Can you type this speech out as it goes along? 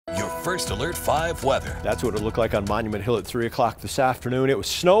First Alert 5 weather. That's what it looked like on Monument Hill at 3 o'clock this afternoon. It was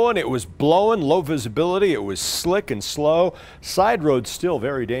snowing, it was blowing, low visibility, it was slick and slow. Side roads still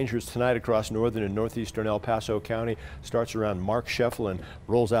very dangerous tonight across northern and northeastern El Paso County. Starts around Mark Sheffel and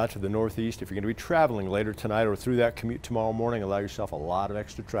rolls out to the northeast. If you're going to be traveling later tonight or through that commute tomorrow morning, allow yourself a lot of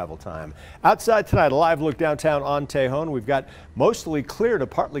extra travel time. Outside tonight, a live look downtown on Tejon. We've got mostly clear to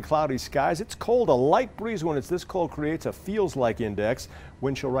partly cloudy skies. It's cold. A light breeze when it's this cold creates a feels like index.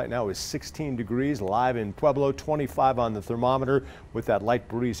 Wind chill right now is 16 degrees. Live in Pueblo, 25 on the thermometer. With that light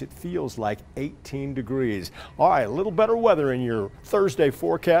breeze, it feels like 18 degrees. All right, a little better weather in your Thursday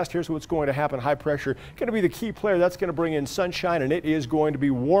forecast. Here's what's going to happen. High pressure going to be the key player. That's going to bring in sunshine, and it is going to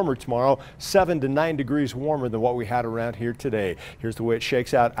be warmer tomorrow, 7 to 9 degrees warmer than what we had around here today. Here's the way it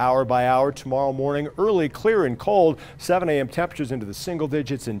shakes out hour by hour. Tomorrow morning, early, clear and cold. 7 a.m. temperatures into the single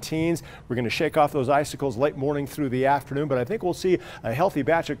digits and teens. We're going to shake off those icicles late morning through the afternoon, but I think we'll see a healthy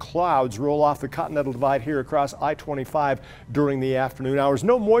batch of clouds roll off the Continental Divide here across I-25 during the afternoon hours.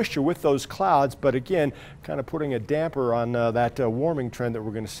 No moisture with those clouds, but again, kind of putting a damper on that warming trend that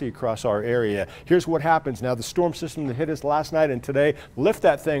we're going to see across our area. Here's what happens now. The storm system that hit us last night and today lift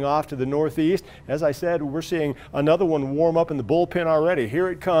that thing off to the northeast. As I said, we're seeing another one warm up in the bullpen already. Here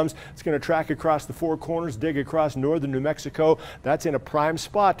it comes. It's going to track across the Four Corners, dig across northern New Mexico. That's in a prime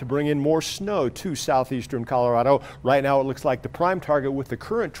spot to bring in more snow to southeastern Colorado. Right now it looks like the prime target with the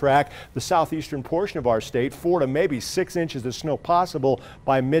current track, the southeastern portion of our state, 4 to maybe 6 inches of snow possible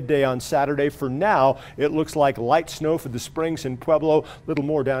by midday on Saturday. For now, it looks like light snow for the Springs and Pueblo, a little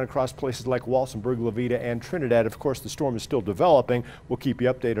more down across places like Walsenburg, La Veta, and Trinidad. Of course, the storm is still developing. We'll keep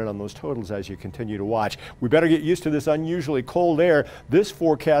you updated on those totals as you continue to watch. We better get used to this unusually cold air. This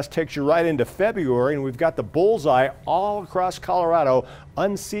forecast takes you right into February, and we've got the bullseye all across Colorado.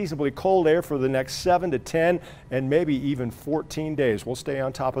 Unseasonably cold air for the next 7 to 10 and maybe even 14 days. We'll stay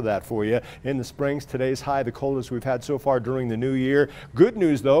on top of that for you. In the Springs, today's high, the coldest we've had so far during the new year. Good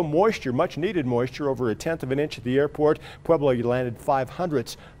news though, moisture, much needed moisture, over 1/10 of an inch at the airport. Pueblo, you landed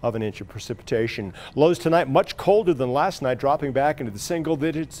 5/100 of an inch of precipitation. Lows tonight much colder than last night, dropping back into the single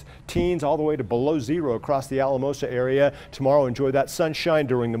digits, teens, all the way to below zero across the Alamosa area. Tomorrow, enjoy that sunshine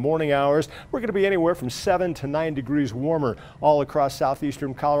during the morning hours. We're going to be anywhere from 7 to 9 degrees warmer all across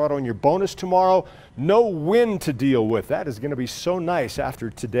southeastern Colorado. And your bonus tomorrow, no wind to deal with. That is going to be so nice after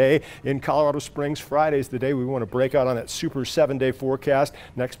today in Colorado Springs. Friday's the day we want to break out on that super 7-day forecast.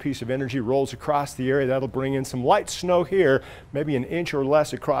 Next piece of energy rolls across the area. That'll bring in some light snow here, maybe an inch or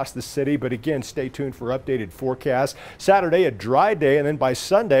less across the city. But again, stay tuned for updated forecasts. Saturday, a dry day, and then by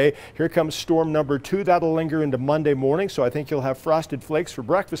Sunday, here comes storm number 2. That'll linger into Monday morning, so I think you'll have frosted flakes for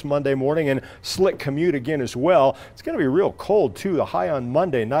breakfast Monday morning and slick commute again as well. It's going to be real cold too. The high on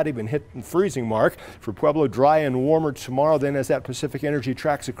Monday not even hit the freezing mark. For Pueblo, dry and warmer tomorrow. Then as that Pacific energy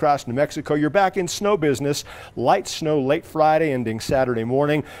tracks across New Mexico, you're back in snow business. Light snow late Friday, ending Saturday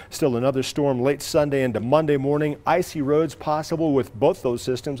morning. Still another storm late Sunday into Monday morning. Icy roads possible with both those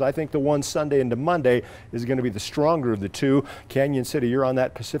systems. I think the one Sunday into Monday is going to be the stronger of the two. Canyon City, you're on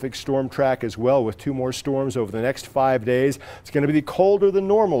that Pacific storm track as well, with 2 more storms over the next 5 days. It's going to be colder than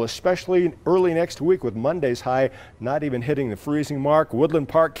normal, especially early next week, with Monday's high not even hitting the freezing mark. Woodland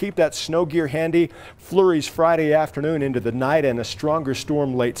Park, keep that snow gear handy. Flurries Friday afternoon into the night, and a stronger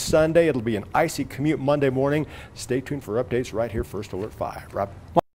storm late Sunday. It'll be an icy commute Monday morning. Stay tuned for updates right here, First Alert 5. Rob?